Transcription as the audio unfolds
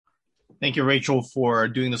Thank you, Rachel, for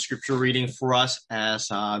doing the scripture reading for us. As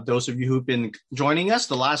those of you who've been joining us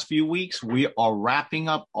the last few weeks, we are wrapping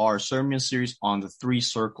up our sermon series on the three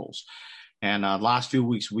circles. And last few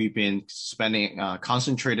weeks, we've been spending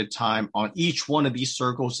concentrated time on each one of these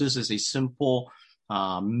circles. This is a simple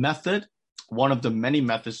method, one of the many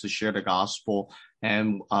methods to share the gospel.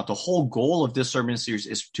 And the whole goal of this sermon series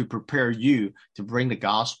is to prepare you to bring the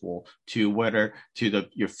gospel to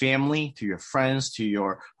your family, to your friends, to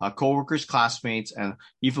your coworkers, classmates, and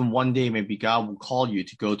even one day maybe God will call you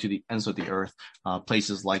to go to the ends of the earth,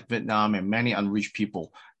 places like Vietnam and many unreached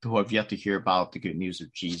people who have yet to hear about the good news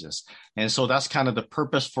of Jesus. And so that's kind of the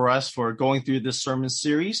purpose for us for going through this sermon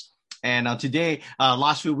series. And today,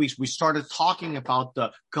 last few weeks, we started talking about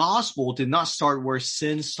the gospel did not start where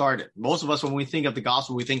sin started. Most of us, when we think of the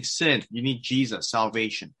gospel, we think sin, you need Jesus,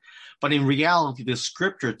 salvation. But in reality, the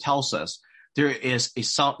scripture tells us there's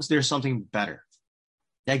something better.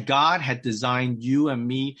 That God had designed you and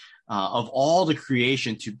me of all the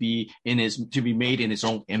creation to be made in his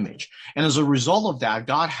own image. And as a result of that,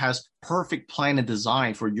 God has perfect plan and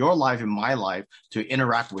design for your life and my life to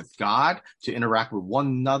interact with God, to interact with one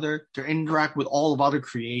another, to interact with all of other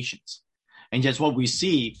creations. And just what we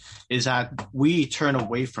see is that we turn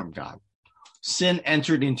away from God. Sin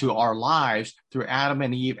entered into our lives through Adam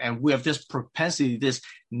and Eve, and we have this propensity, this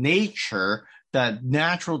nature, that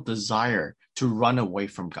natural desire to run away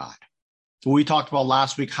from God. We talked about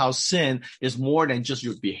last week how sin is more than just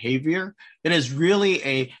your behavior. It is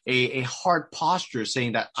really a heart posture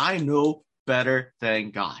saying that I know better than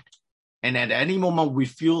God. And at any moment we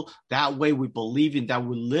feel that way, we believe in that,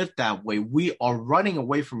 we live that way, we are running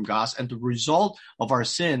away from God. And the result of our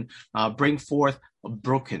sin bring forth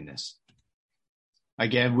brokenness.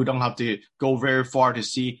 Again, we don't have to go very far to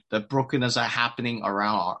see the brokenness that are happening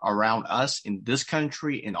around us in this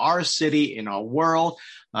country, in our city, in our world,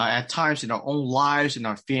 at times in our own lives, in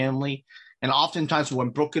our family. And oftentimes when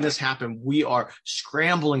brokenness happens, we are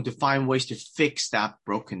scrambling to find ways to fix that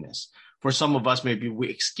brokenness. For some of us, maybe we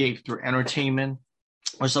escape through entertainment.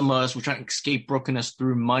 Or some of us, we're trying to escape brokenness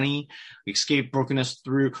through money, escape brokenness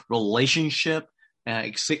through relationship,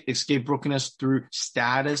 escape brokenness through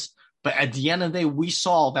status. But at the end of the day, we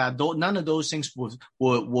saw that none of those things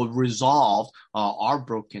would resolve our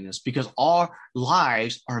brokenness, because our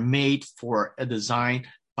lives are made for a design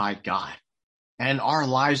by God. And our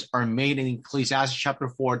lives are made in Ecclesiastes chapter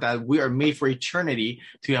 4 that we are made for eternity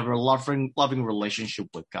to have a loving relationship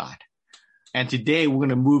with God. And today we're going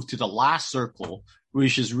to move to the last circle,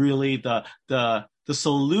 which is really the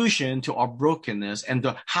solution to our brokenness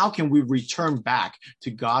and how can we return back to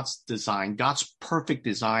God's design, God's perfect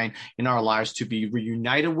design in our lives to be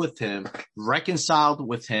reunited with him, reconciled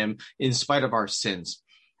with him in spite of our sins.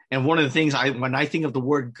 And one of the things when I think of the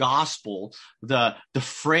word gospel, the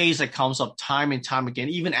phrase that comes up time and time again,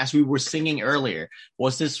 even as we were singing earlier,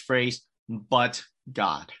 was this phrase, but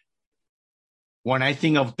God. When I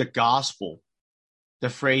think of the gospel, the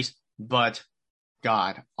phrase, but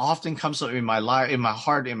God often comes up in my life, in my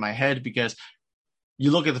heart, in my head, because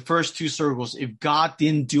you look at the first two circles. If God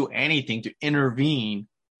didn't do anything to intervene,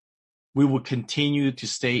 we would continue to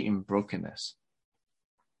stay in brokenness.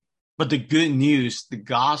 But the good news, the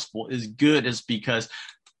gospel is good, is because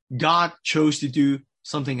God chose to do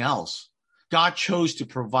something else. God chose to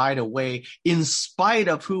provide a way in spite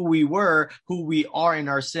of who we were, who we are in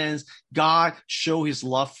our sins. God showed his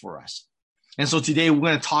love for us. And so today we're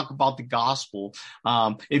going to talk about the gospel.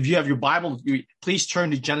 If you have your Bible, please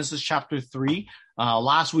turn to Genesis chapter 3.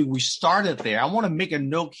 Last week we started there. I want to make a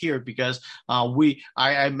note here because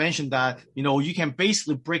I mentioned that, you can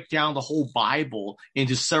basically break down the whole Bible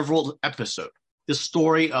into several episodes. The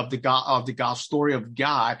story of the God story of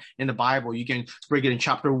God in the Bible. You can break it in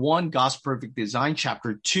chapter 1, God's perfect design,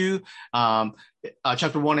 chapter 2,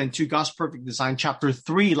 chapter 1 and 2, God's perfect design, chapter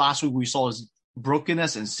 3. Last week we saw is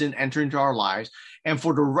brokenness and sin enter into our lives, and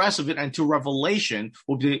for the rest of it until Revelation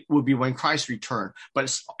will be when Christ returned.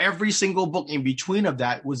 But every single book in between of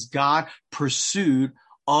that was God pursued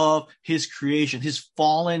of his creation, his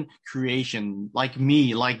fallen creation, like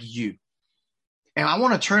me, like you. And I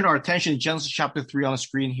want to turn our attention to Genesis chapter 3 on the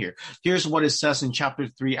screen here. Here's what it says in chapter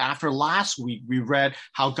 3. After last week, we read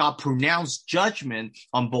how God pronounced judgment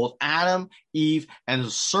on both Adam, Eve, and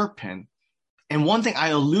the serpent. And one thing I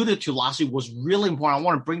alluded to last week was really important. I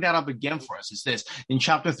want to bring that up again for us. It's this, in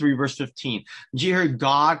chapter 3, verse 15. Did you hear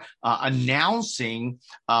God announcing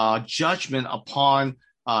judgment upon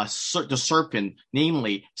the serpent,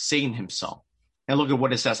 namely Satan himself? And look at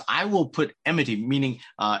what it says. I will put enmity, meaning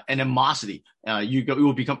animosity. It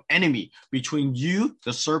will become enemy between you,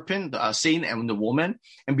 the serpent, Satan, and the woman,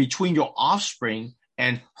 and between your offspring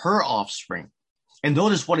and her offspring. And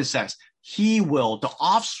notice what it says. The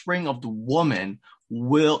offspring of the woman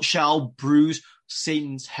shall bruise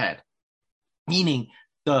Satan's head. Meaning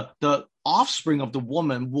the offspring of the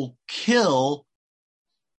woman will kill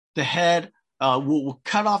the head, will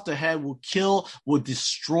cut off the head, will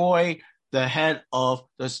destroy the head of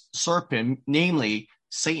the serpent, namely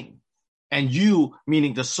Satan. And you,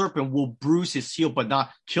 meaning the serpent, will bruise his heel, but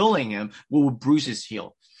not killing him, will bruise his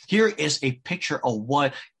heel. Here is a picture of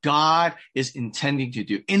what God is intending to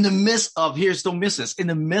do. In the midst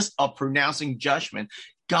of pronouncing judgment,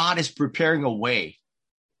 God is preparing a way.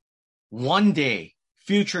 One day,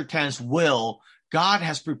 future tense God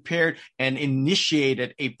has prepared and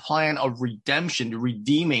initiated a plan of redemption,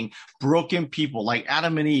 redeeming broken people like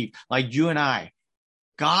Adam and Eve, like you and I.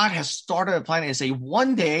 God has started a plan and say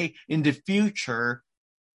one day in the future,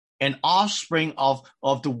 an offspring of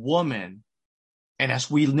the woman, and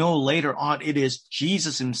as we know later on, it is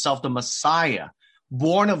Jesus himself, the Messiah,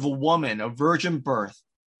 born of a woman, a virgin birth,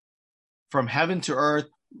 from heaven to earth,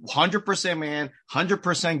 100% man,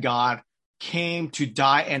 100% God, came to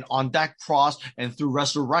die, and on that cross and through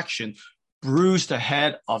resurrection, bruised the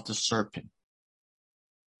head of the serpent.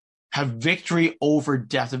 Have victory over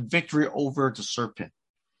death, and victory over the serpent.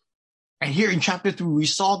 And here in chapter 3, we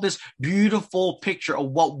saw this beautiful picture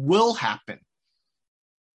of what will happen.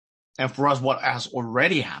 And for us, what has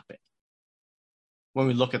already happened when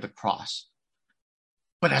we look at the cross.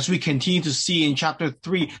 But as we continue to see in chapter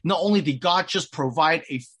 3, not only did God just provide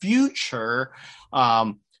a future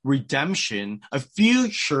redemption, a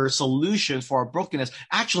future solution for our brokenness,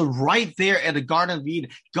 actually right there at the Garden of Eden,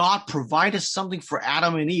 God provided something for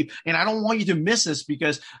Adam and Eve. And I don't want you to miss this,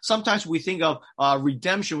 because sometimes we think of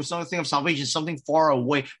redemption, we sometimes think of salvation, something far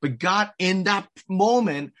away. But God, in that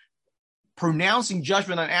moment, pronouncing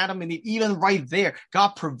judgment on Adam and Eve, even right there,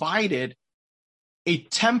 God provided a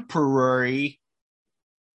temporary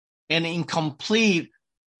and incomplete,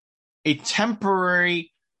 a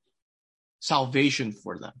temporary salvation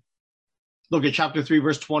for them. Look at chapter 3,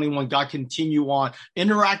 verse 21. God continue on,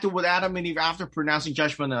 interacted with Adam and Eve after pronouncing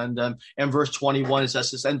judgment on them. And verse 21, it says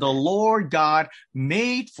this, and the Lord God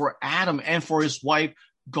made for Adam and for his wife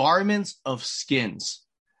garments of skins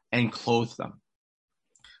and clothed them.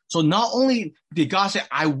 So not only did God say,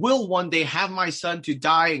 I will one day have my son to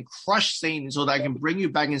die and crush Satan so that I can bring you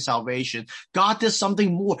back in salvation, God did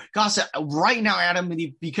something more. God said, right now, Adam and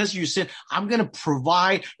Eve, because you sinned, I'm going to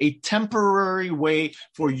provide a temporary way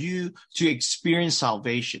for you to experience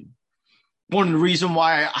salvation. One of the reasons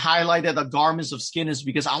why I highlighted the garments of skin is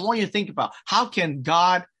because I want you to think about, how can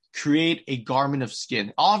God create a garment of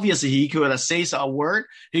skin? Obviously, he could say a word.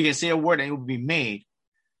 He can say a word and it would be made.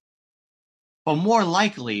 But more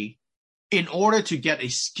likely, in order to get a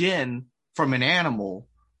skin from an animal,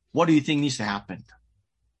 what do you think needs to happen?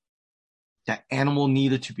 That animal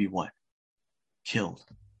needed to be what? Killed.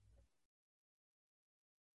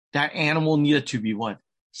 That animal needed to be what?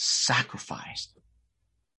 Sacrificed.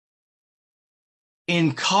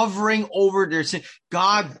 In covering over their sin,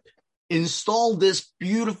 God installed this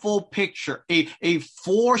beautiful picture, a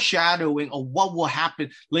foreshadowing of what will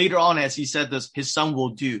happen later on, as he said this, his son will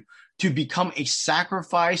do. To become a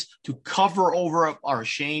sacrifice to cover over our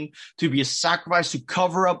shame, to be a sacrifice to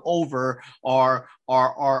cover up over our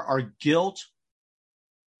guilt.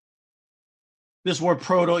 This word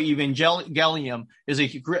proto-evangelium is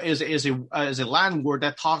a Latin word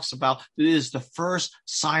that talks about it is the first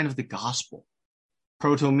sign of the gospel.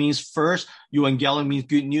 Proto means first, evangelium means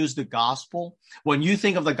good news, the gospel. When you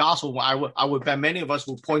think of the gospel, I would bet many of us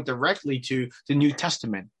will point directly to the New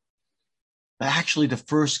Testament. But actually, the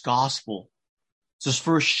first gospel, this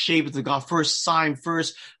first shape of the gospel, first sign,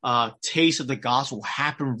 first taste of the gospel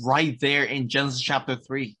happened right there in Genesis chapter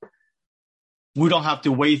 3. We don't have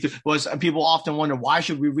to wait. Because people often wonder, why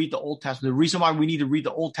should we read the Old Testament? The reason why we need to read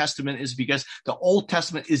the Old Testament is because the Old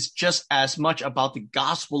Testament is just as much about the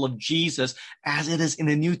gospel of Jesus as it is in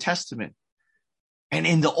the New Testament. And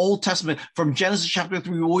in the Old Testament, from Genesis chapter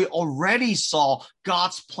 3, we already saw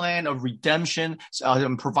God's plan of redemption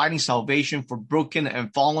and providing salvation for broken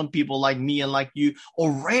and fallen people like me and like you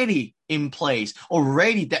already in place.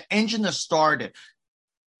 Already, the engine has started.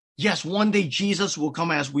 Yes, one day Jesus will come,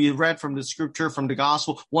 as we read from the scripture, from the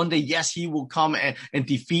gospel. One day, yes, he will come and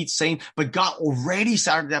defeat Satan. But God already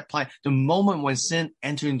started that plan the moment when sin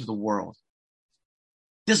entered into the world.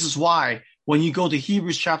 This is why when you go to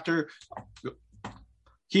Hebrews chapter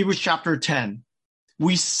 10,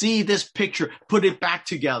 we see this picture, put it back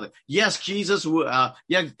together. Yes,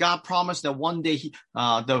 God promised that one day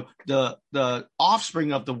the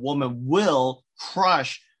offspring of the woman will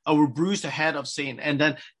bruise the head of Satan, and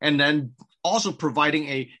then also providing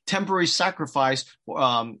a temporary sacrifice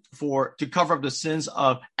to cover up the sins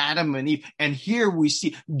of Adam and Eve. And here we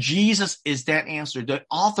see Jesus is that answer. The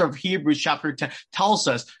author of Hebrews chapter 10 tells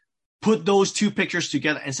us, put those two pictures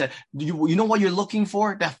together and said, you know what you're looking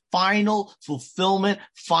for? That final fulfillment,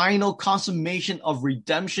 final consummation of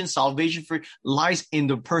redemption, salvation for lies in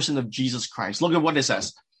the person of Jesus Christ. Look at what it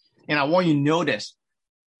says. And I want you to notice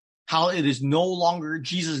how it is no longer,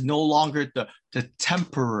 Jesus is no longer the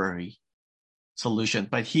temporary solution,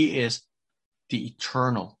 but he is the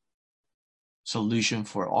eternal solution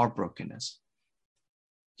for our brokenness.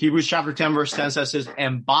 Hebrews chapter 10 verse 10 says this,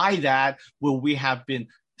 and by that will we have been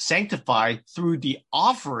sanctified through the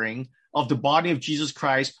offering of the body of Jesus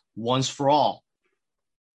Christ once for all.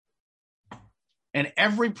 And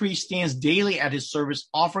every priest stands daily at his service,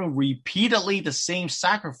 offering repeatedly the same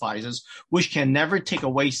sacrifices, which can never take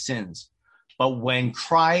away sins. But when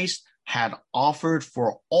Christ had offered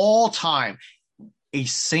for all time a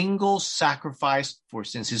single sacrifice for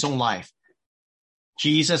sins, his own life,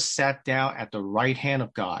 Jesus sat down at the right hand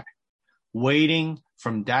of God, waiting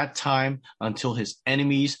from that time until his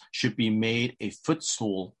enemies should be made a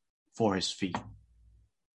footstool for his feet.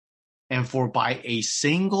 And for by a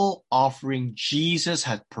single offering, Jesus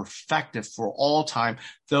had perfected for all time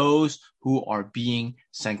those who are being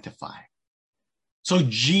sanctified. So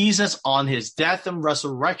Jesus, on his death and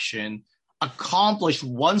resurrection, accomplished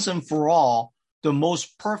once and for all the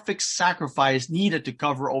most perfect sacrifice needed to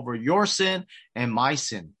cover over your sin and my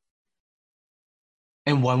sin.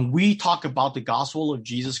 And when we talk about the gospel of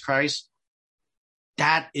Jesus Christ,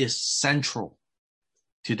 that is central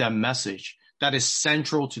to that message. That is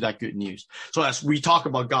central to that good news. So as we talk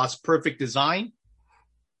about God's perfect design,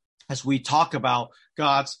 as we talk about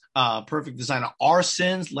God's perfect design of our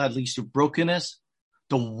sins that leads to brokenness,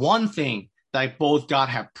 the one thing that both God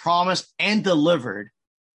had promised and delivered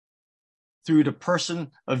through the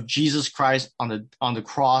person of Jesus Christ on the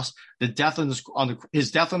cross, his death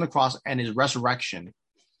on the cross and his resurrection,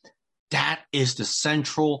 that is the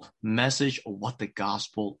central message of what the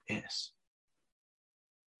gospel is.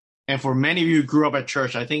 And for many of you who grew up at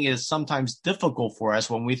church, I think it is sometimes difficult for us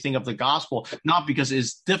when we think of the gospel, not because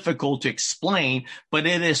it's difficult to explain, but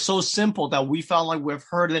it is so simple that we felt like we've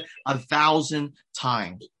heard it 1,000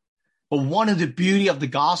 times. But one of the beauty of the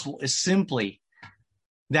gospel is simply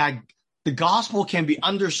that the gospel can be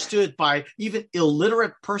understood by even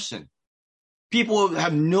illiterate person. People who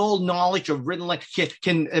have no knowledge of written language,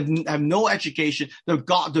 can have no education.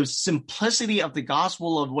 The simplicity of the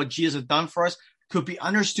gospel of what Jesus has done for us could be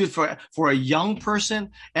understood for a young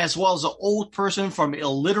person as well as an old person, from an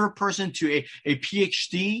illiterate person to a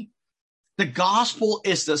PhD. The gospel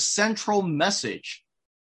is the central message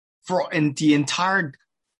in the entire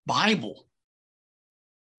Bible.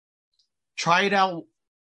 Try it out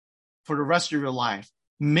for the rest of your life.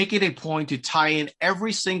 Make it a point to tie in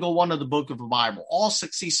every single one of the book of the Bible, all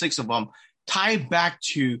 66 of them, tie it back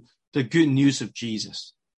to the good news of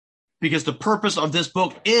Jesus. Because the purpose of this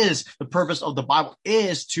book the purpose of the Bible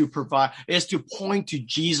is to point to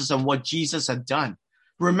Jesus and what Jesus had done.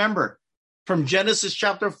 Remember, from Genesis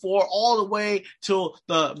chapter 4 all the way till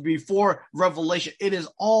before Revelation, it is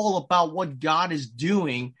all about what God is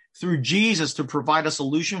doing through Jesus to provide a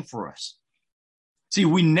solution for us. See,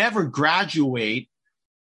 we never graduate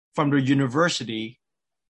from the university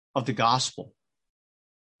of the gospel.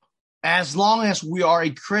 As long as we are a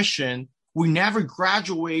Christian, we never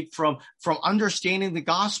graduate from understanding the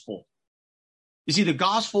gospel. You see, the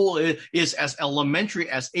gospel is as elementary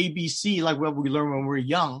as ABC, like what we learn when we're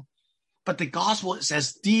young. But the gospel is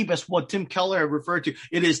as deep as what Tim Keller referred to.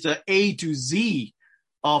 It is the A to Z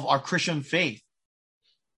of our Christian faith.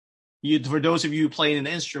 For those of you who play an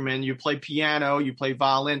instrument, you play piano, you play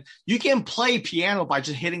violin, you can play piano by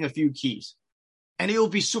just hitting a few keys. And it will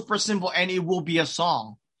be super simple and it will be a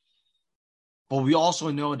song. But we also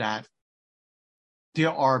know that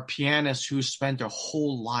there are pianists who spend their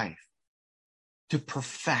whole life to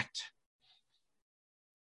perfect,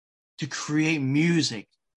 to create music,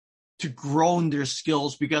 to grow in their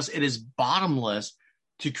skills, because it is bottomless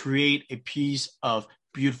to create a piece of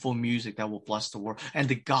beautiful music that will bless the world. And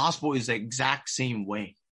the gospel is the exact same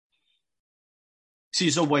way. See,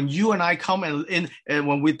 so when you and I come and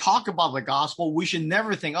when we talk about the gospel, we should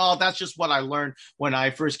never think, oh, that's just what I learned when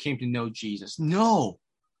I first came to know Jesus. No.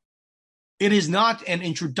 It is not an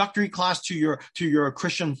introductory class to your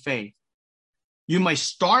Christian faith. You might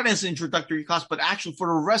start as an introductory class, but actually for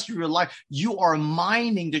the rest of your life, you are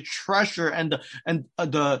mining the treasure and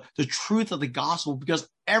the truth of the gospel, because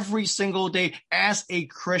every single day as a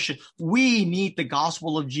Christian, we need the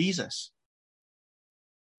gospel of Jesus.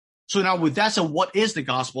 So now with that said, what is the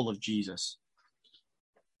gospel of Jesus?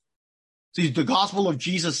 See, the gospel of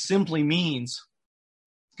Jesus simply means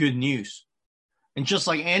good news. And just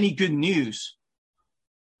like any good news,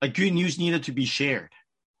 a good news needed to be shared.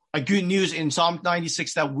 A good news in Psalm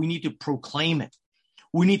 96 that we need to proclaim it.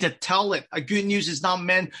 We need to tell it. A good news is not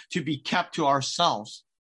meant to be kept to ourselves.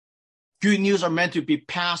 Good news are meant to be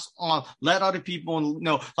passed on. Let other people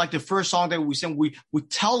know. Like the first song that we sing, we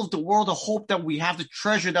tell the world the hope that we have, the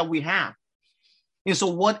treasure that we have. And so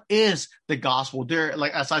what is the gospel? There,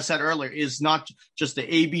 like as I said earlier, is not just the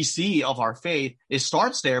ABC of our faith. It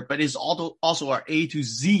starts there, but it's also our A to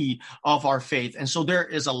Z of our faith. And so there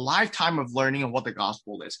is a lifetime of learning of what the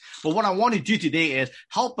gospel is. But what I want to do today is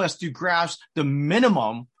help us to grasp the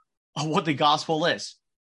minimum of what the gospel is.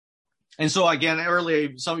 And so again, earlier,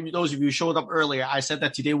 those of you who showed up earlier, I said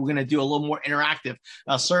that today we're going to do a little more interactive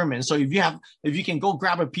sermon. So if you can go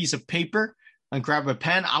grab a piece of paper and grab a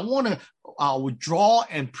pen, I want to draw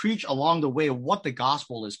and preach along the way of what the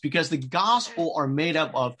gospel is, because the gospel are made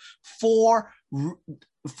up of four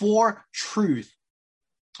truths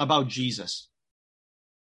about Jesus.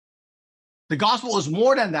 The gospel is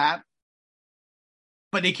more than that,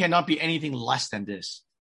 but it cannot be anything less than this.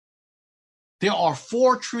 There are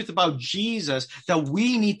four truths about Jesus that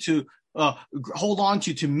we need to hold on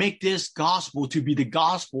to make this gospel to be the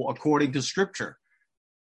gospel according to Scripture.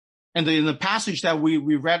 And in the passage that we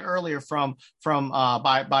read earlier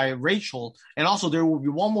by Rachel, and also there will be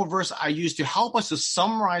one more verse I use to help us to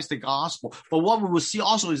summarize the gospel. But what we will see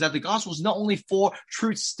also is that the gospel is not only four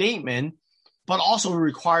truth statement, but also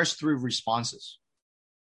requires three responses.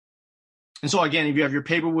 And so again, if you have your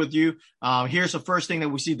paper with you, here's the first thing that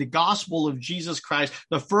we see: the gospel of Jesus Christ.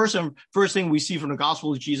 The first thing we see from the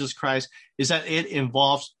gospel of Jesus Christ is that it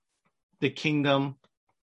involves the kingdom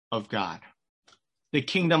of God. The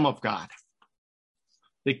kingdom of God.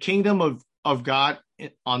 The kingdom of God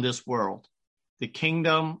on this world. The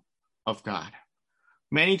kingdom of God.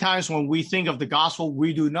 Many times when we think of the gospel,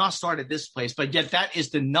 we do not start at this place, but yet that is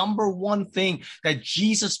the number one thing that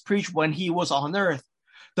Jesus preached when he was on earth.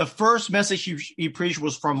 The first message he preached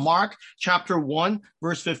was from Mark chapter 1,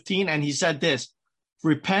 verse 15, and he said this: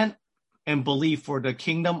 repent and believe, for the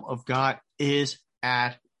kingdom of God is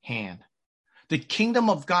at hand. The kingdom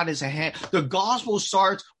of God is at hand. The gospel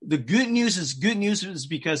starts, the good news is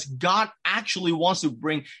because God actually wants to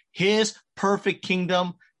bring his perfect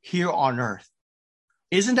kingdom here on earth.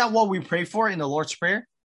 Isn't that what we pray for in the Lord's Prayer?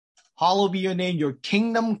 Hallowed be your name, your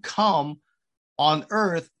kingdom come on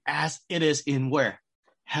earth as it is in where?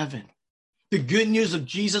 Heaven. The good news of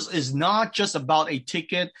Jesus is not just about a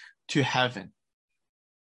ticket to heaven.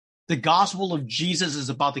 The gospel of Jesus is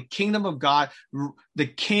about the kingdom of God, the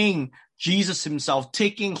King, Jesus himself,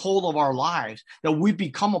 taking hold of our lives, that we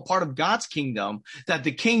become a part of God's kingdom, that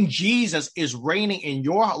the King Jesus is reigning in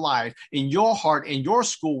your life, in your heart, in your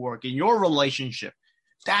schoolwork, in your relationship.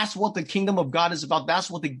 That's what the kingdom of God is about.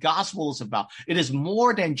 That's what the gospel is about. It is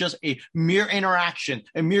more than just a mere interaction,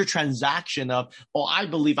 a mere transaction of, oh, I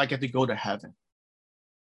believe I get to go to heaven.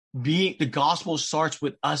 The gospel starts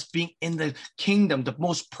with us being in the kingdom, the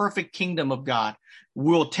most perfect kingdom of God.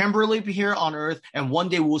 We'll temporarily be here on earth, and one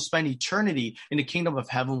day we'll spend eternity in the kingdom of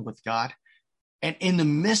heaven with God. And in the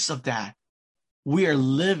midst of that, we are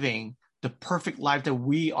living the perfect life that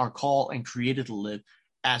we are called and created to live,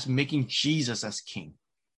 as making Jesus as king.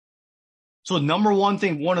 So number one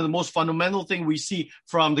thing, one of the most fundamental thing we see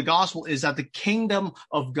from the gospel is that the kingdom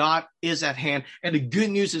of God is at hand. And the good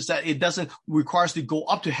news is that it doesn't require us to go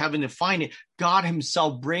up to heaven to find it. God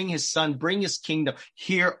himself bring his son, bring his kingdom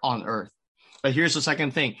here on earth. But here's the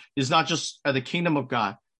second thing. It's not just the kingdom of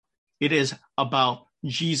God. It is about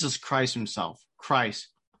Jesus Christ himself.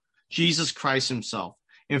 Jesus Christ himself.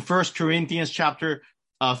 In 1 Corinthians chapter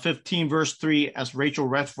 15, verse 3, as Rachel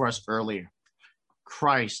read for us earlier,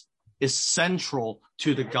 Christ is central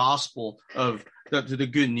to the gospel of the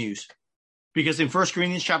good news. Because in 1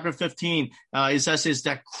 Corinthians chapter 15, it says is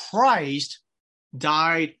that Christ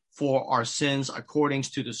died for our sins according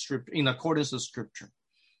to the scripture, in accordance to Scripture.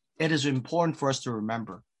 It is important for us to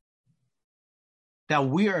remember that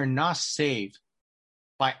we are not saved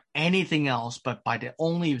by anything else, but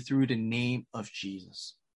only through the name of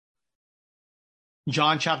Jesus.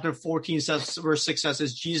 John chapter 14 says, verse 6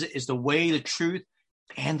 says, Jesus is the way, the truth,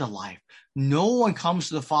 and the life. No one comes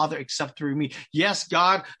to the Father except through me. Yes,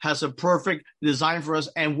 God has a perfect design for us,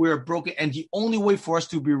 and we're broken. And the only way for us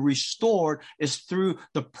to be restored is through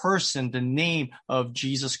the person, the name of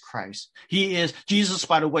Jesus Christ. He is Jesus,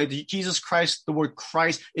 by the way. Jesus Christ, the word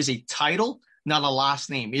Christ is a title, not a last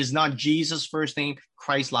name. It is not Jesus' first name,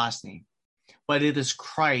 Christ's last name. but it is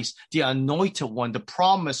Christ, the anointed one, the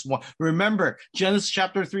promised one. Remember, Genesis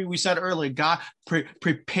chapter 3, we said earlier, God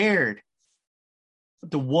prepared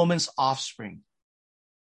the woman's offspring,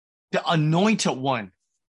 the anointed one.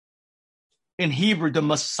 In Hebrew, the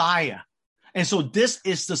Messiah. And so this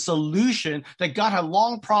is the solution that God had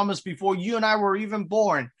long promised before you and I were even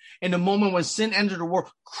born. In the moment when sin entered the world,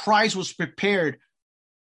 Christ was prepared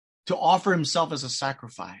to offer himself as a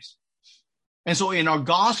sacrifice. And so in our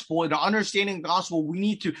gospel, in our understanding of the gospel,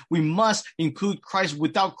 we must include Christ.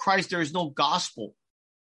 Without Christ, there is no gospel.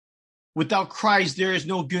 Without Christ, there is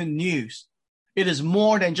no good news. It is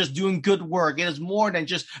more than just doing good work. It is more than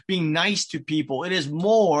just being nice to people. It is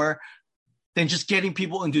more than just getting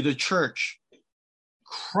people into the church.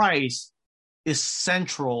 Christ is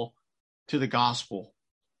central to the gospel.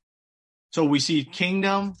 So we see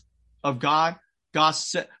kingdom of God, God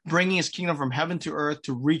bringing his kingdom from heaven to earth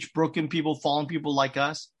to reach broken people, fallen people like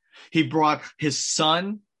us. He brought his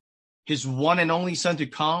son, his one and only son to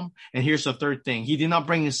come. And here's the third thing. He did not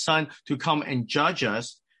bring his son to come and judge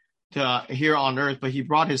us here on earth, but he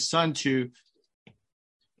brought his son to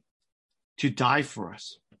die for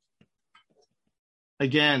us.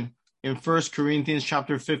 Again, in 1 Corinthians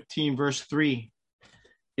chapter 15, verse 3,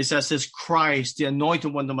 it says this: Christ, the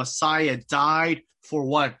anointed one, the Messiah, died for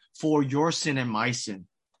what? For your sin and my sin.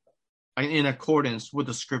 In accordance with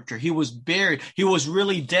the scripture. He was buried. He was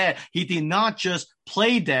really dead. He did not just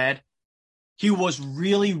play dead. He was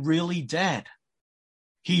really, really dead.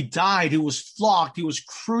 He died. He was flogged. He was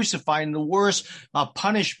crucified in the worst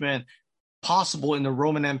punishment possible in the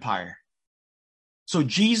Roman Empire. So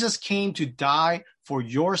Jesus came to die for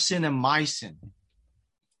your sin and my sin,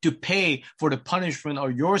 to pay for the punishment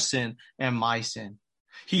of your sin and my sin.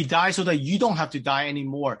 He died so that you don't have to die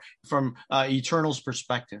anymore from eternal's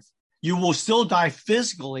perspective. You will still die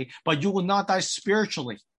physically, but you will not die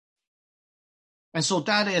spiritually. And so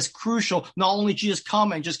that is crucial. Not only Jesus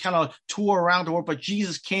come and just kind of tour around the world, but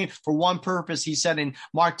Jesus came for one purpose. He said in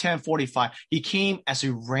Mark 10:45, he came as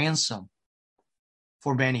a ransom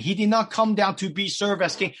for many. He did not come down to be served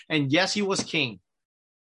as king. And yes, he was king.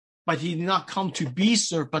 But he did not come to be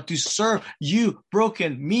served, but to serve you,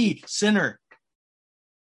 broken, me, sinner.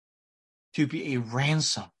 To be a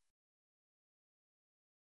ransom.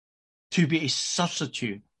 To be a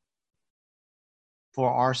substitute for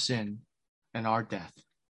our sin and our death.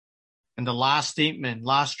 And the last statement,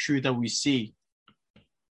 last truth that we see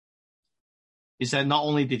is that not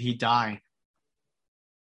only did he die,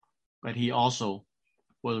 but he also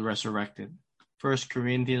was resurrected. 1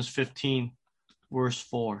 Corinthians 15, verse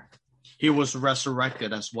 4. He was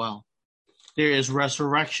resurrected as well. There is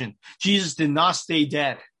resurrection. Jesus did not stay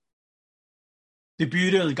dead. The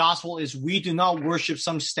beauty of the gospel is we do not worship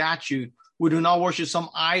some statue. We do not worship some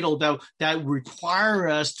idol that require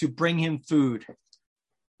us to bring him food.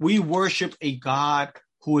 We worship a God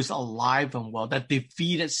who is alive and well, that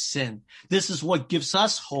defeated sin. This is what gives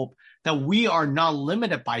us hope that we are not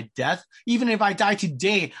limited by death. Even if I die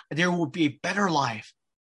today, there will be a better life.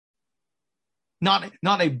 Not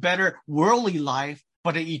a better worldly life,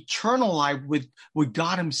 but an eternal life with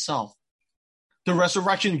God himself. The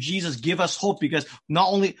resurrection of Jesus gives us hope because not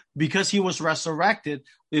only because he was resurrected,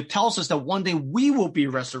 it tells us that one day we will be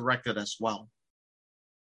resurrected as well.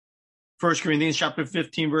 1 Corinthians chapter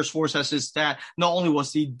 15, verse 4 says is that not only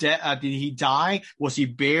was he did he die, was he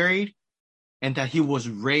buried, and that he was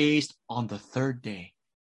raised on the third day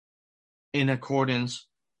in accordance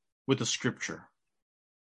with the scripture.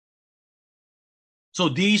 So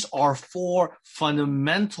these are four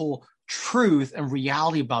fundamental truth and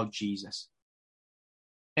reality about Jesus.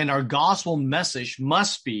 And our gospel message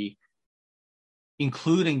must be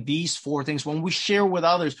including these four things. When we share with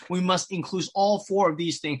others, we must include all four of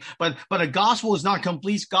these things. But a gospel is not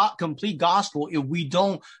complete gospel if we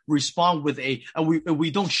don't respond with if we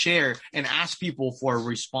don't share and ask people for a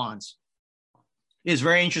response. It's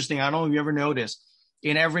very interesting. I don't know if you ever noticed.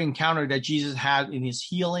 In every encounter that Jesus had in his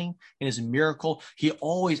healing, in his miracle, he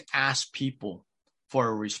always asked people for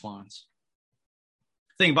a response.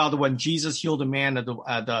 Think about when Jesus healed a man at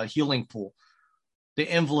the healing pool. The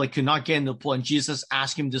invalid could not get in the pool, and Jesus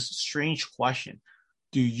asked him this strange question: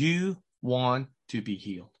 do you want to be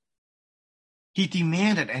healed? He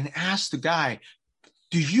demanded and asked the guy,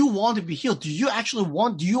 do you want to be healed? Do you actually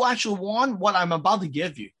want what I'm about to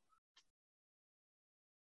give you?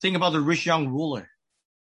 Think about the rich young ruler.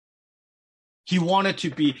 He wanted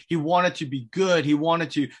to be good. He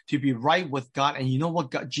wanted to be right with God. And you know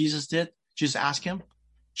what Jesus did? Jesus asked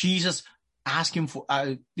him for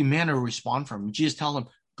demand a response from him. Jesus told him,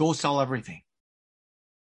 go sell everything.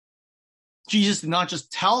 Jesus did not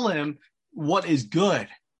just tell him what is good,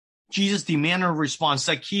 Jesus demanded a response.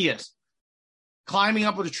 Zacchaeus, climbing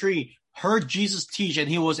up with a tree, heard Jesus teach, and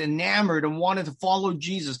he was enamored and wanted to follow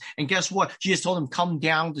Jesus. And guess what? Jesus told him, come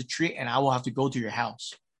down the tree and I will have to go to your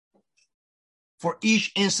house. For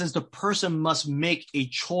each instance, the person must make a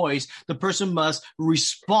choice. The person must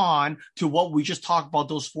respond to what we just talked about,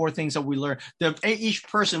 those 4 things that we learned. Each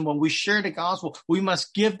person, when we share the gospel, we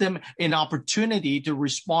must give them an opportunity to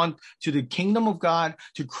respond to the kingdom of God,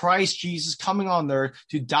 to Christ Jesus coming on earth,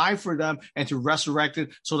 to die for them and to resurrect it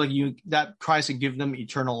so that Christ can give them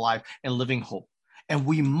eternal life and living hope. And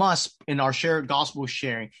we must, in our gospel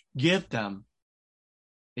sharing, give them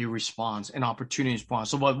a response, an opportunity to respond.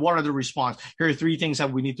 So what are the response? Here are 3 things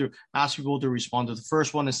that we need to ask people to respond to. The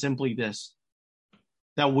first one is simply this,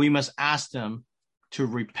 that we must ask them to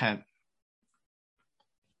repent.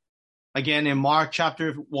 Again, in Mark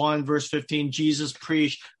chapter 1, verse 15, Jesus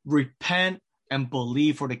preached, repent and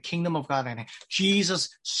believe, for the kingdom of God at hand.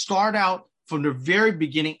 Jesus started out from the very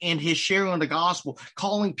beginning in his sharing of the gospel,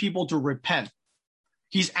 calling people to repent.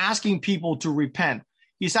 He's asking people to repent.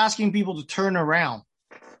 He's asking people to turn around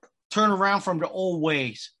from their old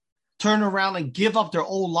ways, turn around and give up their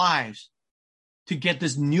old lives to get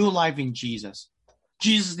this new life in Jesus.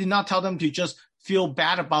 Jesus did not tell them to just feel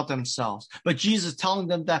bad about themselves, but Jesus telling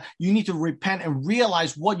them that you need to repent and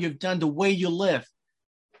realize what you've done, the way you live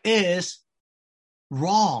is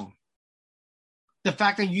wrong. The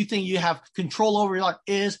fact that you think you have control over your life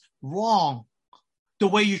is wrong. The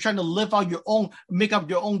way you're trying to live out make up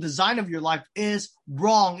your own design of your life is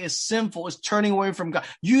wrong, is sinful, is turning away from God.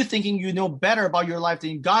 You thinking you know better about your life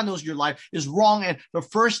than God knows your life is wrong. And the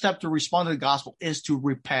first step to respond to the gospel is to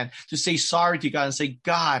repent, to say sorry to God and say,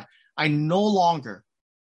 God, I no longer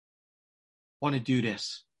want to do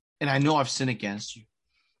this. And I know I've sinned against you.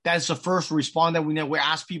 That's the first response that we know. We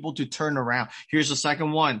ask people to turn around. Here's the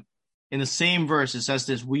second one. In the same verse, it says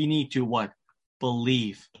this, we need to what?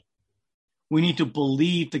 Believe. We need to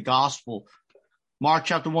believe the gospel. Mark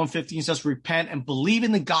chapter 1:15 says, repent and believe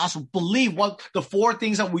in the gospel. Believe what the 4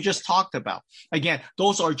 things that we just talked about. Again,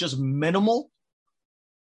 those are just minimal.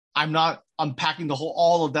 I'm not unpacking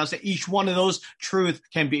all of that. So each one of those truths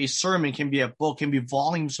can be a sermon, can be a book, can be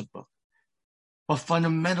volumes of books. But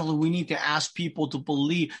fundamentally, we need to ask people to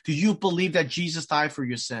believe. Do you believe that Jesus died for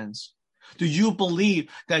your sins? Do you believe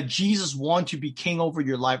that Jesus wants to be king over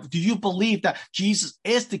your life? Do you believe that Jesus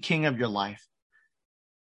is the king of your life?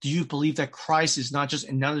 Do you believe that Christ is not just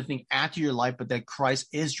another thing added to your life, but that Christ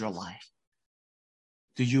is your life?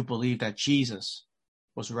 Do you believe that Jesus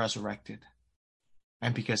was resurrected?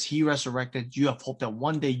 And because he resurrected, you have hope that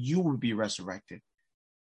one day you will be resurrected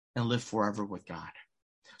and live forever with God.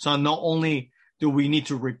 So not only do we need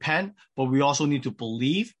to repent, but we also need to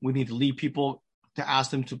believe. We need to lead people to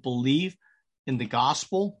ask them to believe in the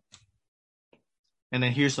gospel. And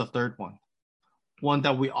then here's the third one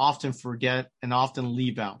that we often forget and often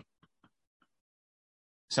leave out.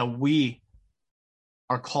 So we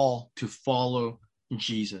are called to follow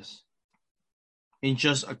Jesus. In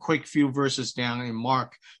just a quick few verses down in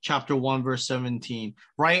Mark chapter 1, verse 17,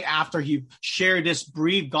 right after he shared this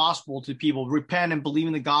brief gospel to people, repent and believe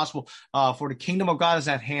in the gospel, for the kingdom of God is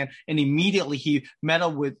at hand. And immediately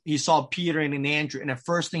he saw Peter and Andrew. And the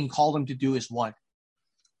first thing he called them to do is what?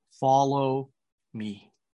 Follow me.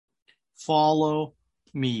 Follow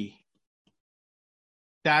me.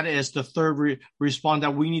 That is the third response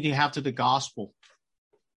that we need to have to the gospel.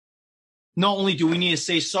 Not only do we need to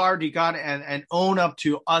say sorry to God and own up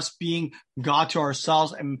to us being God to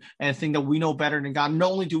ourselves and think that we know better than God.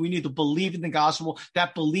 Not only do we need to believe in the gospel,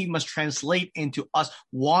 that belief must translate into us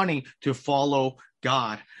wanting to follow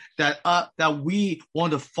God. That we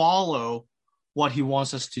want to follow what he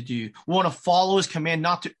wants us to do. We want to follow his command,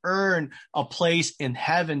 not to earn a place in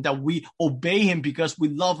heaven, that we obey him because we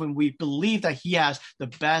love him. We believe that he has the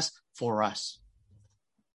best for us.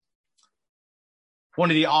 One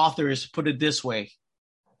of the authors put it this way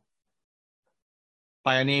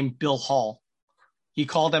by a name Bill Hall. He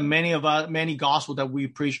called that many gospel that we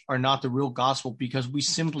preach are not the real gospel because we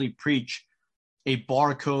simply preach a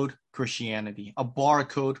barcode Christianity, a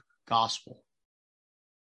barcode gospel.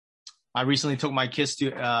 I recently took my kids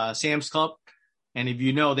to Sam's Club, and if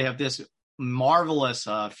you know, they have this marvelous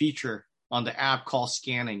feature on the app called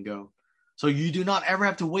Scan and Go. So you do not ever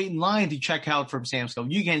have to wait in line to check out from Sam's Club.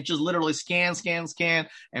 You can just literally scan,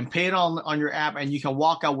 and pay it on your app, and you can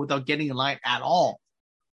walk out without getting in line at all.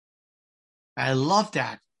 I love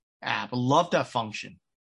that app. I love that function.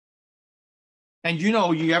 And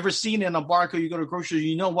you ever seen in a barcode, you go to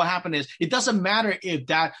grocery, what happened is it doesn't matter if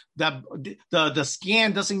the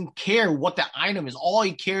scan doesn't care what the item is. All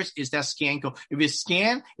it cares is that scan code. If it's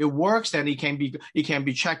scanned, it works, then it can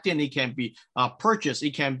be checked in, it can be purchased,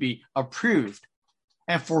 it can be approved.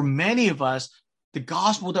 And for many of us, the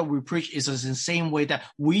gospel that we preach is in the same way that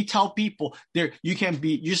we tell people you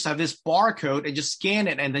just have this barcode and just scan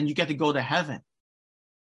it and then you get to go to heaven.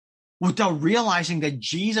 Without realizing that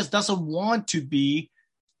Jesus doesn't want to be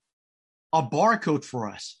a barcode for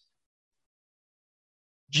us.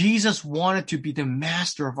 Jesus wanted to be the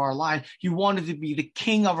master of our life. He wanted to be the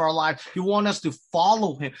king of our life. He wanted us to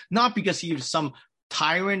follow him, not because he is some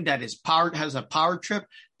tyrant that has a power trip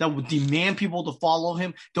that would demand people to follow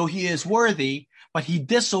him, though he is worthy, but he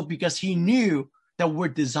did so because he knew that we're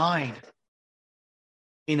designed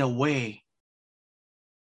in a way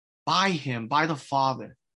by him, by the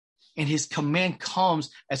Father. And his command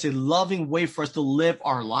comes as a loving way for us to live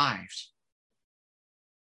our lives.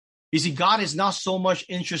 You see, God is not so much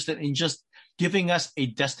interested in just giving us a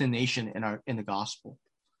destination in the gospel.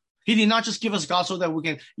 He did not just give us God so that we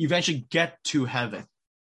can eventually get to heaven.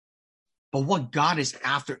 But what God is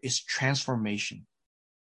after is transformation.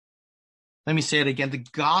 Let me say it again. The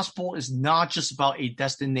gospel is not just about a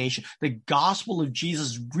destination. The gospel of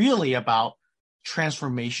Jesus is really about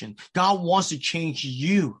transformation. God wants to change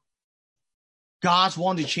you. God's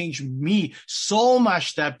wanted to change me so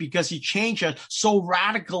much that because he changed us so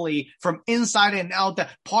radically from inside and out, that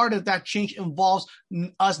part of that change involves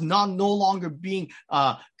us no longer being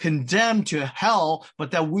condemned to hell, but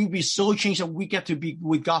that we be so changed that we get to be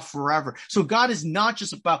with God forever. So God is not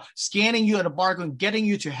just about scanning you at a barcode and getting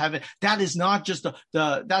you to heaven. That is not just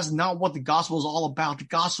that's not what the gospel is all about. The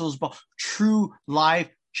gospel is about true life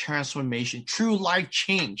transformation, true life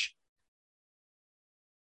change.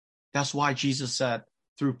 That's why Jesus said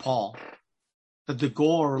through Paul that the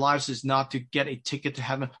goal of our lives is not to get a ticket to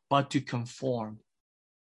heaven, but to conform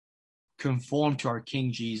to our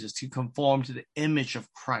King Jesus, to conform to the image of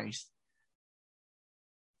Christ.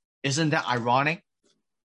 Isn't that ironic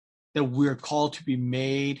that we're called to be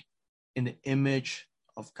made in the image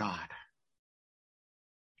of God?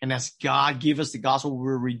 And as God gave us the gospel,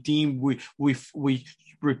 we're redeemed, we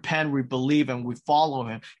repent, we believe, and we follow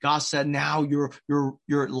him. God said, now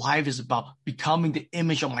your life is about becoming the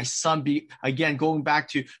image of my son. Again, going back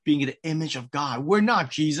to being the image of God. We're not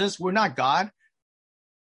Jesus. We're not God.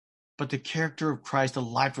 But the character of Christ, the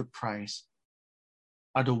life of Christ,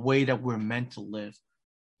 are the way that we're meant to live,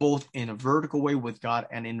 both in a vertical way with God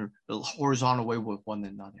and in a horizontal way with one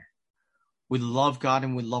another. We love God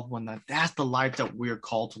and we love one another. That's the life that we are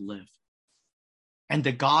called to live. And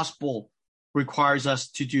the gospel requires us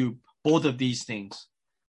to do both of these things.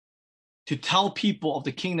 To tell people of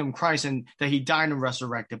the kingdom of Christ and that he died and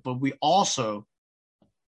resurrected, but we also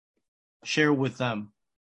share with them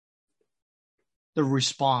the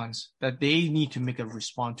response that they need to make a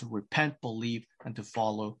response to repent, believe, and to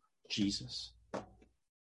follow Jesus.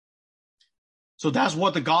 So that's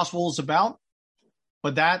what the gospel is about.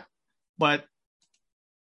 But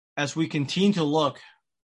as we continue to look,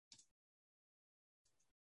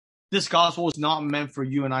 this gospel is not meant for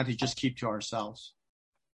you and I to just keep to ourselves.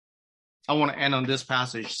 I want to end on this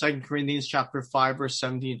passage, 2 Corinthians chapter 5, verse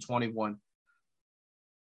 17 and 21.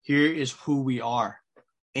 Here is who we are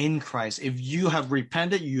in Christ. If you have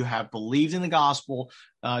repented, you have believed in the gospel,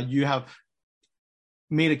 you have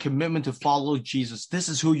made a commitment to follow Jesus, this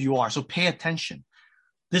is who you are. So pay attention.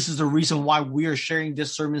 This is the reason why we are sharing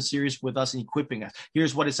this sermon series with us and equipping us.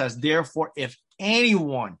 Here's what it says. Therefore, if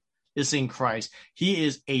anyone is in Christ, he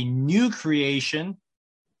is a new creation.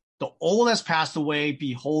 The old has passed away.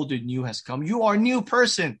 Behold, the new has come. You are a new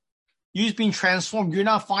person. You've been transformed. You're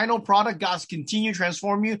not final product. God's continue to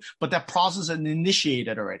transform you, but that process is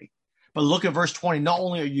initiated already. But look at verse 20. Not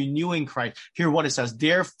only are you new in Christ, hear what it says.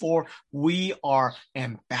 Therefore, we are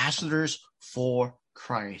ambassadors for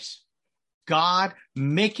Christ. God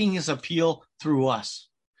making his appeal through us.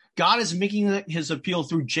 God is making his appeal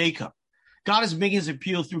through Jacob. God is making his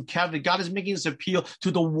appeal through Kevin. God is making his appeal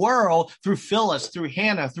to the world through Phyllis, through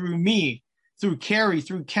Hannah, through me, through Carrie,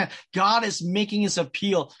 through Ken. God is making his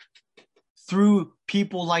appeal through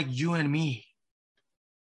people like you and me.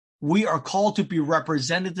 We are called to be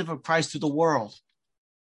representative of Christ to the world.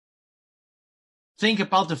 Think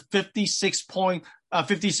about the 56 point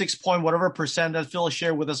whatever percent that Phyllis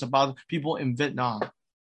shared with us about people in Vietnam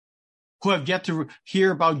who have yet to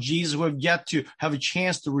hear about Jesus, who have yet to have a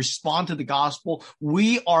chance to respond to the gospel.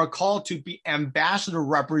 We are called to be ambassador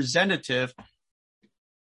representative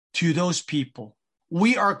to those people.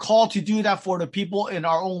 We are called to do that for the people in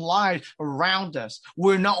our own lives around us.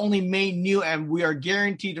 We're not only made new and we are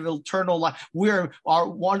guaranteed of eternal life.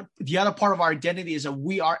 The other part of our identity is that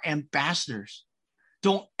we are ambassadors.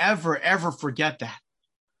 Don't ever forget that.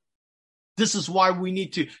 This is why we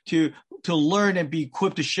need to learn and be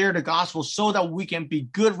equipped to share the gospel so that we can be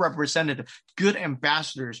good representatives, good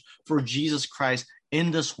ambassadors for Jesus Christ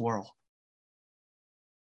in this world.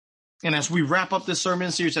 And as we wrap up this sermon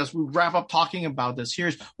series, as we wrap up talking about this,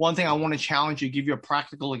 here's one thing I want to challenge you, give you a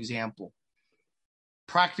practical example.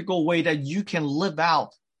 Practical way that you can live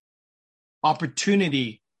out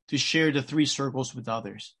opportunity to share the three circles with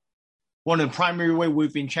others. One of the primary way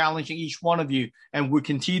we've been challenging each one of you, and we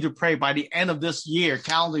continue to pray by the end of this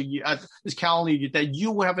calendar year, that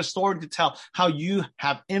you will have a story to tell how you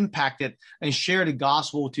have impacted and shared the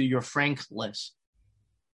gospel to your friend list.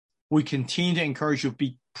 We continue to encourage you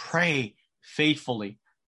to pray faithfully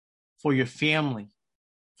for your family,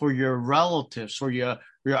 for your relatives, for your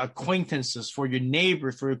acquaintances, for your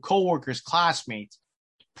neighbors, for your coworkers, classmates.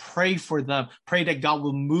 Pray for them. Pray that God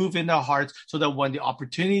will move in their hearts so that when the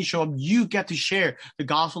opportunity shows up, you get to share the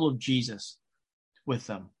gospel of Jesus with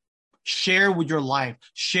them. Share with your life.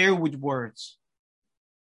 Share with words.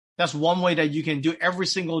 That's one way that you can do every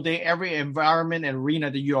single day, every environment and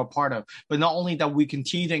arena that you are part of. But not only that, we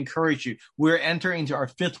continue to encourage you. We're entering into our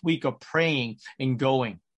 5th week of praying and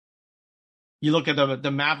going. You look at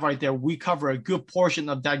the map right there. We cover a good portion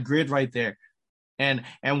of that grid right there. And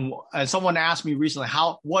someone asked me recently,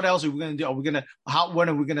 what else are we going to do? When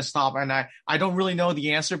are we going to stop? And I don't really know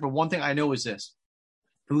the answer, but one thing I know is this.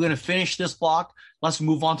 We're going to finish this block. Let's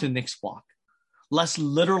move on to the next block. Let's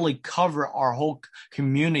literally cover our whole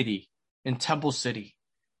community in Temple City.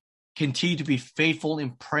 Continue to be faithful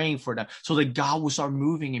in praying for them so that God will start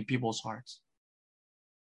moving in people's hearts.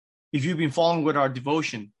 If you've been following with our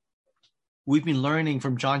devotion, we've been learning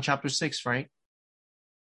from John chapter 6, right?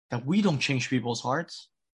 That we don't change people's hearts.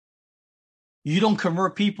 You don't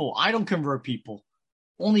convert people. I don't convert people.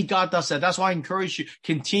 Only God does that. That's why I encourage you,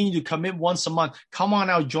 continue to commit once a month. Come on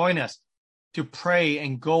out, join us to pray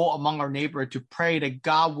and go among our neighbor to pray that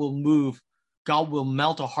God will move. God will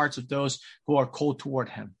melt the hearts of those who are cold toward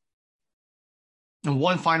him. And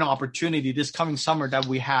one final opportunity this coming summer that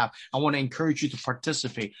we have, I want to encourage you to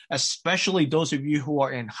participate, especially those of you who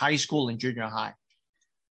are in high school and junior high.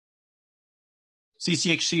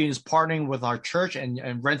 CCHC is partnering with our church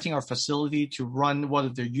and renting our facility to run one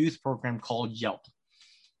of their youth program called YELP.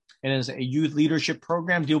 It is a youth leadership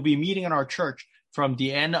program. They'll be meeting in our church from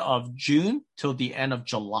the end of June till the end of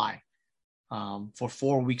July for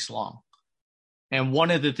 4 weeks long. And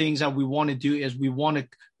one of the things that we want to do is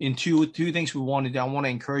two things we want to do. I want to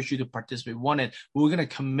encourage you to participate. One is we're going to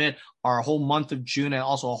commit our whole month of June and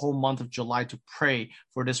also a whole month of July to pray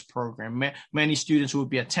for this program. Many students who will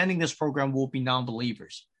be attending this program will be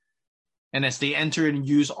non-believers. And as they enter and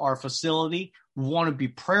use our facility, we want to be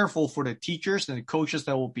prayerful for the teachers and the coaches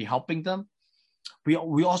that will be helping them. We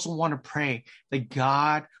also want to pray that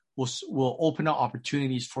God will open up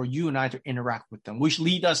opportunities for you and I to interact with them, which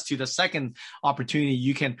lead us to the second opportunity.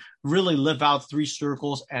 You can really live out 3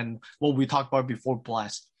 circles and what we talked about before,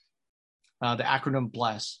 BLESS. The acronym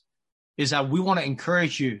BLESS is that we want to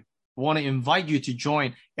encourage you. We want to invite you to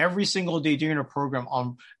join every single day during the program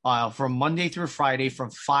from Monday through Friday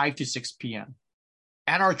from 5 to 6 p.m.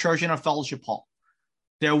 at our church in our fellowship hall.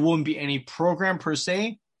 There won't be any program per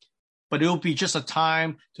se, but it'll be just a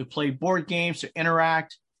time to play board games, to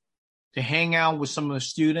interact, to hang out with some of the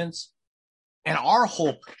students. And our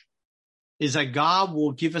hope is that God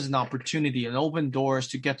will give us an opportunity and open doors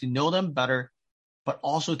to get to know them better, but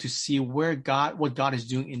also to see what God is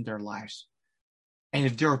doing in their lives. And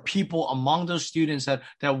if there are people among those students that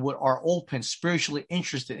are open, spiritually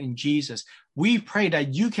interested in Jesus, we pray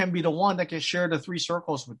that you can be the one that can share the 3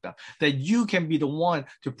 circles with them, that you can be the one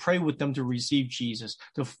to pray with them to receive Jesus,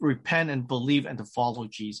 to repent and believe and to follow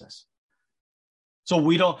Jesus. So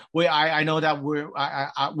I know that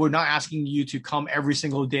we're not asking you to come every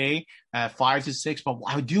single day at 5 to 6, but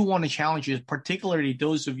I do want to challenge you, particularly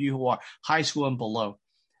those of you who are high school and below.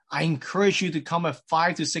 I encourage you to come at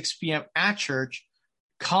 5 to 6 p.m. at church.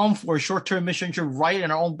 Come for a short-term mission trip right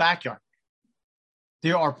in our own backyard.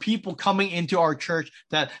 There are people coming into our church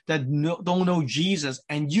that don't know Jesus,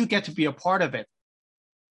 and you get to be a part of it.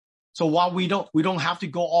 So while we don't have to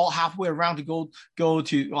go all halfway around to go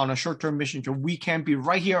to on a short-term mission trip, we can be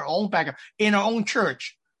right here in our own backyard, in our own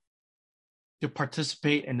church, to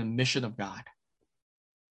participate in the mission of God.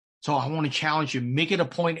 So I want to challenge you, make it a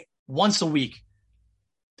point once a week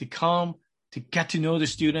to come, to get to know the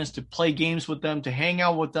students, to play games with them, to hang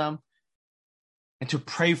out with them, and to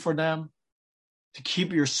pray for them, to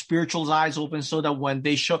keep your spiritual eyes open so that when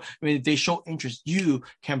they show interest, you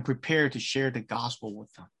can prepare to share the gospel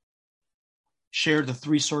with them. Share the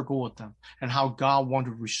three circle with them and how God wants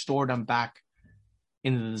to restore them back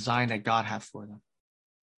in the design that God had for them.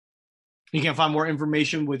 You can find more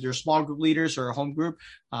information with your small group leaders or home group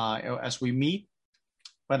as we meet.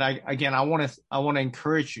 But I want to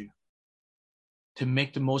encourage you to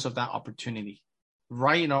make the most of that opportunity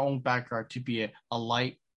right in our own backyard to be a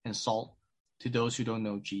light and salt to those who don't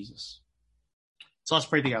know Jesus. So let's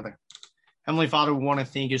pray together. Heavenly Father, we want to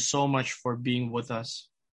thank you so much for being with us.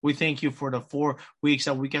 We thank you for the 4 weeks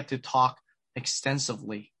that we get to talk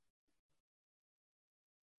extensively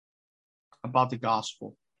about the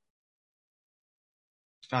gospel.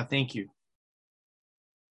 God, thank you.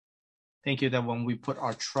 Thank you that when we put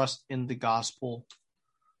our trust in the gospel,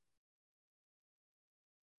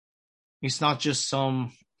 it's not just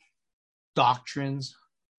some doctrines.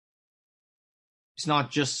 It's not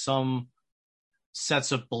just some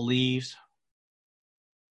sets of beliefs,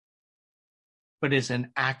 but it's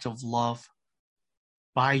an act of love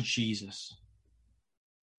by Jesus.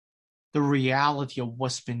 The reality of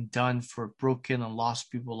what's been done for broken and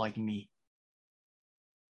lost people like me.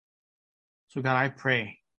 So God, I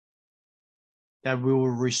pray that we will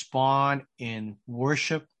respond in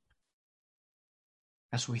worship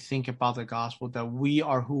as we think about the gospel, that we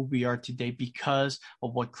are who we are today because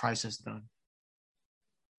of what Christ has done.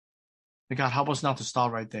 And God, help us not to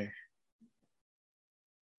stop right there.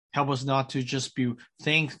 Help us not to just be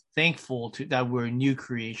thankful that we're a new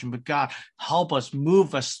creation, but God, help us,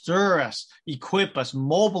 move us, stir us, equip us,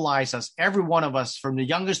 mobilize us, every one of us, from the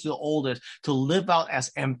youngest to the oldest, to live out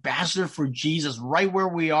as ambassador for Jesus right where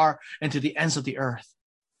we are and to the ends of the earth.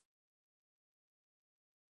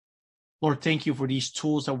 Lord, thank you for these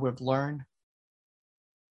tools that we've learned.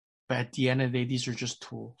 But at the end of the day, these are just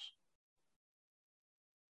tools.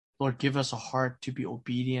 Lord, give us a heart to be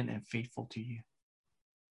obedient and faithful to you.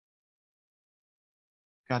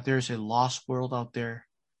 God, there's a lost world out there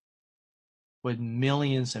with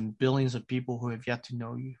millions and billions of people who have yet to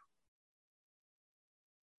know you.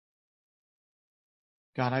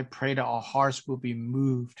 God, I pray that our hearts will be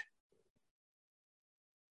moved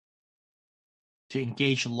to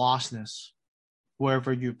engage lostness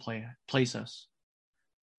wherever you place us,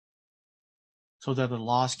 so that the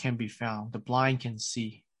lost can be found, the blind can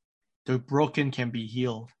see, the broken can be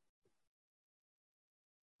healed,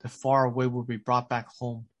 the far away will be brought back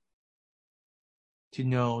home to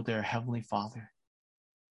know their Heavenly Father.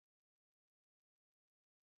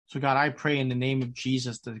 So God, I pray in the name of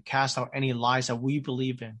Jesus to cast out any lies that we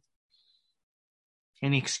believe in,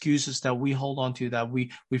 any excuses that we hold on to that we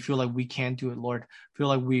feel like we can't do it, Lord. Feel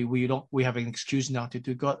like we have an excuse not to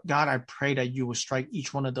do. God, I pray that you will strike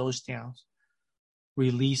each one of those down.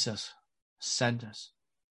 Release us, send us.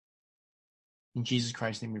 In Jesus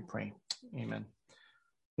Christ's name we pray. Amen.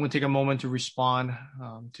 I'm going to take a moment to respond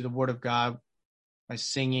to the word of God by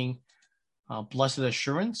singing Blessed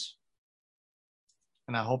Assurance.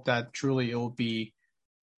 And I hope that truly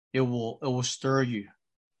it will stir you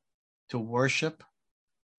to worship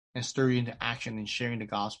and stir you into action in sharing the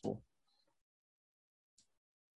gospel.